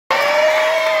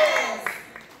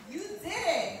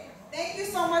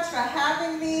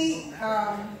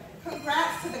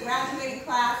to the graduating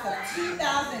class of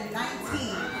 2019.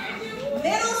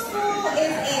 Middle school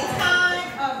is a time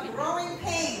of growing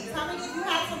pains. How many of you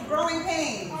had some growing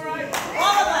pains?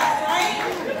 All of us, right?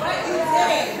 But you did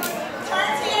it.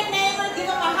 Turn to your neighbor, give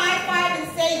them a high five, and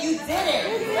say you did it.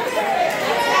 That's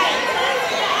right. Turn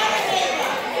to your other neighbor,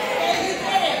 say you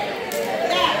did it.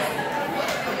 Yes.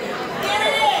 Here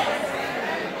it is.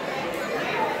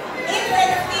 It's a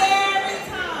scary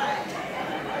time.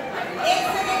 It's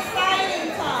an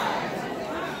exciting time.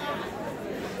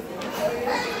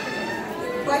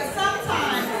 But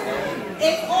sometimes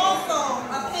it's also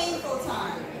a painful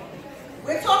time.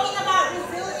 We're talking about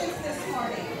resilience this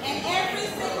morning, and every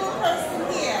single person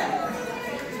here,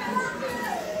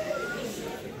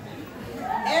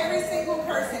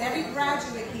 every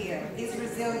graduate here is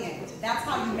resilient. That's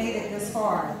how you made it this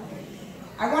far.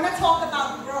 I want to talk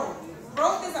about growth.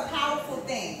 Growth is a powerful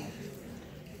thing.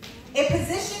 It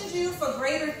positions you for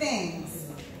greater things.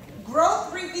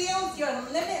 Growth reveals your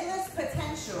limitless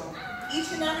potential.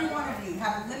 Each and every one of you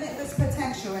have limitless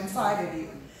potential inside of you.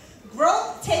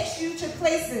 Growth takes you to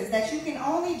places that you can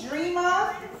only dream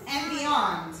of and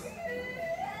beyond.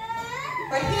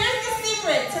 But here's the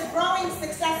secret to growing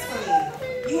successfully.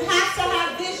 You have to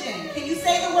have vision. Can you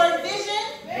say the word vision?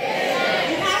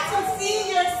 Vision. You have to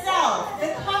see yourself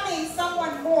becoming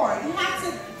someone more. You have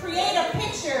to create a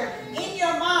picture in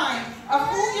your mind of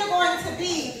who you're going to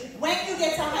be when you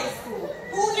get to high school,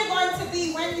 who you're going to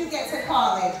be when you get to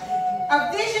college.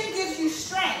 A vision gives you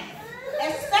strength,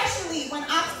 especially when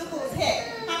obstacles hit.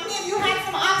 How many of you had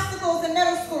some obstacles in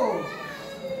middle school?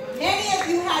 Many of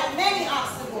you had many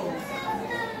obstacles.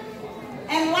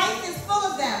 And life is full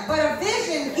of them. But a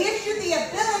vision gives you the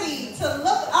ability to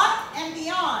look up and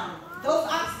beyond those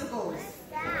obstacles.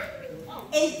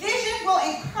 A vision will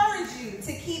encourage you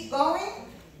to keep going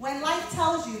when life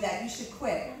tells you that you should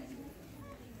quit.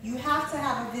 You have to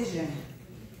have a vision.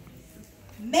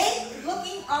 Make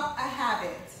looking up a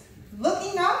habit.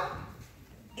 Looking up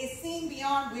is seeing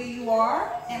beyond where you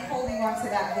are and holding on to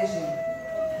that vision.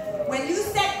 When you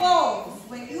set goals,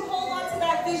 when you hold on to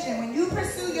that vision, when you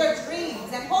pursue your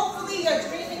dreams, and hopefully you're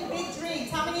dreaming big dreams.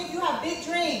 How many of you have big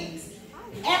dreams?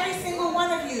 Every single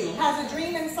one of you has a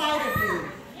dream inside of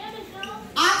you.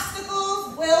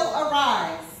 Obstacles will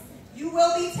arise. You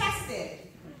will be tested.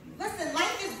 Listen,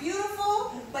 life is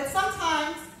beautiful, but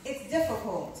sometimes it's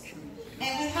difficult.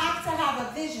 And we have to have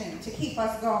a vision to keep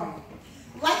us going.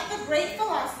 Like the great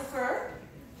philosopher,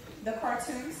 the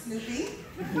cartoon Snoopy,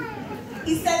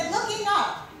 he said, looking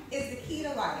up is the key to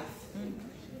life.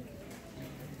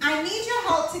 I need your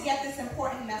help to get this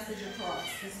important message across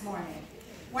this morning.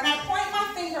 When I point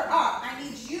my finger up, I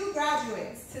need you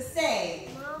graduates to say,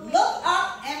 look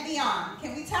up and beyond.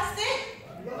 Can we test it?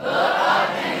 Look up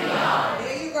and beyond.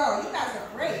 There you go. You guys are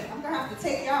great. I'm going to have to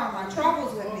take y'all on my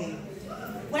travels with me.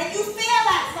 When you fail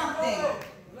at something,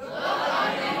 look up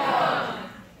and beyond.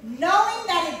 Knowing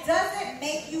that it doesn't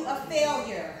make you a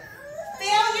failure.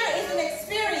 Failure is an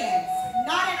experience,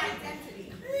 not an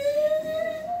identity.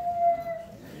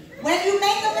 When you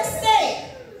make a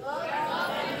mistake, look up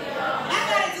and beyond. I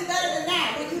gotta do better than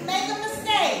that. When you make a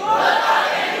mistake, look up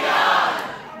and beyond.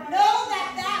 Know that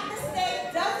that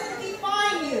mistake doesn't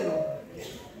define you.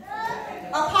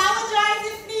 Apologize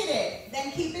if needed,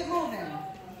 then keep it moving.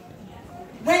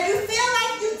 When you feel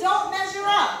like you don't measure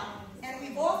up, and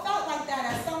we've all felt like that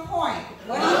at some point,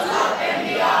 what do you do?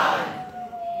 And beyond.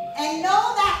 And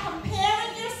know that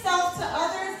comparing yourself to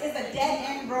others is a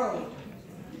dead-end road.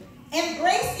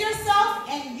 Embrace yourself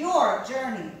and your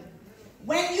journey.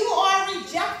 When you are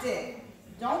rejected,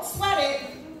 don't sweat it.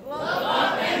 Look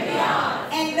up and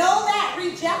beyond. And know that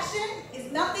rejection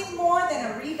is nothing more than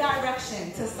a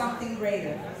redirection to something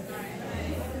greater.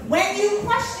 When you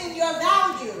question your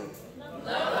value, look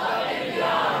up and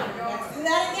beyond. Let's do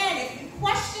that again. If you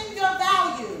question your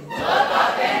value, look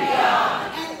up and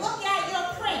beyond. And look at your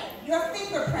print, your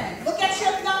fingerprint. Look at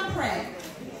your thumbprint.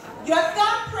 Your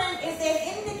thumbprint is an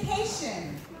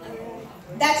indication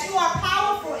that you are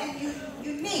powerful and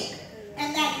unique,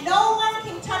 and that no one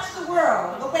can touch the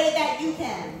world the way that you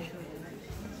can.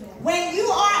 When you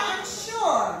are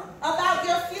unsure about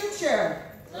your future,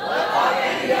 look up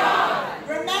and beyond.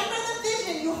 Remember the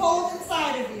vision you hold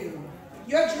inside of you.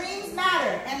 Your dreams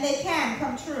matter, and they can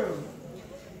come true.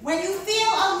 When you feel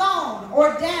alone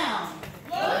or down,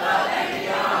 look up and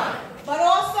beyond. But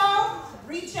also,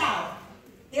 reach out.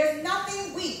 There's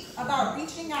nothing weak about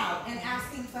reaching out and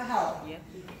asking for help.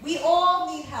 We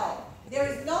all need help. There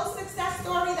is no success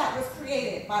story that was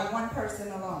created by one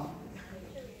person alone.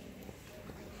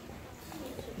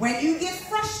 When you get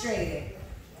frustrated,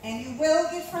 and you will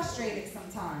get frustrated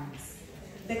sometimes,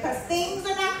 because things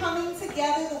are not coming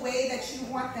together the way that you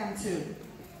want them to.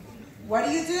 What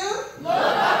do? Look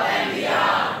up and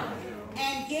beyond.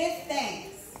 And give thanks.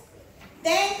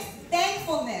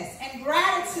 Thankfulness and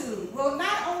gratitude will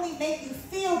not only make you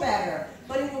feel better,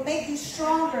 but it will make you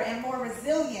stronger and more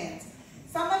resilient.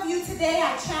 Some of you today,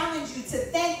 I challenge you to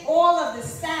thank all of the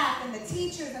staff and the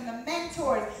teachers and the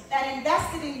mentors that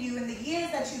invested in you in the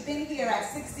years that you've been here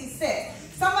at 66.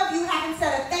 Some of you haven't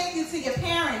said a thank you to your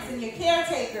parents and your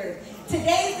caretakers.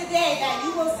 Today's the day that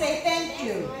you will say thank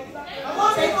you.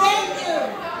 Say thank you.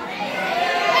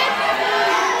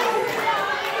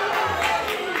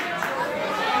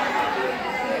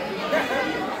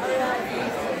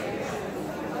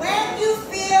 When you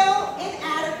feel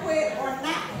inadequate or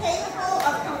not capable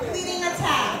of completing a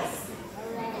task,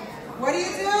 what do?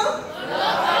 Look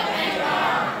up and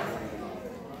down.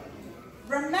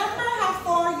 Remember how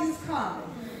far you've come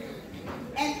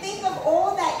and think of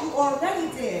all that you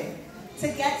already did to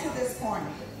get to this point.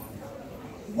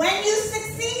 When you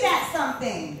succeed at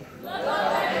something, look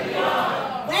up and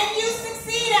beyond. When you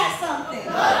succeed at something,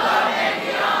 look up and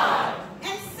beyond.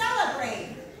 And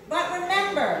celebrate. But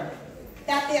remember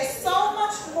that there's so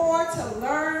much more to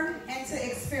learn and to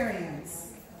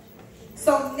experience.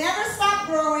 So never stop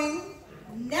growing,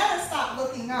 never stop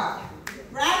looking up.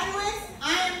 Graduates,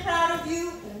 I am proud of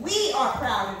you. We are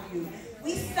proud of you.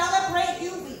 We celebrate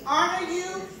you. We honor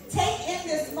you. Take in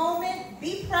this moment,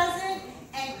 be present,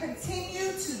 and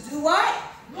continue to do what?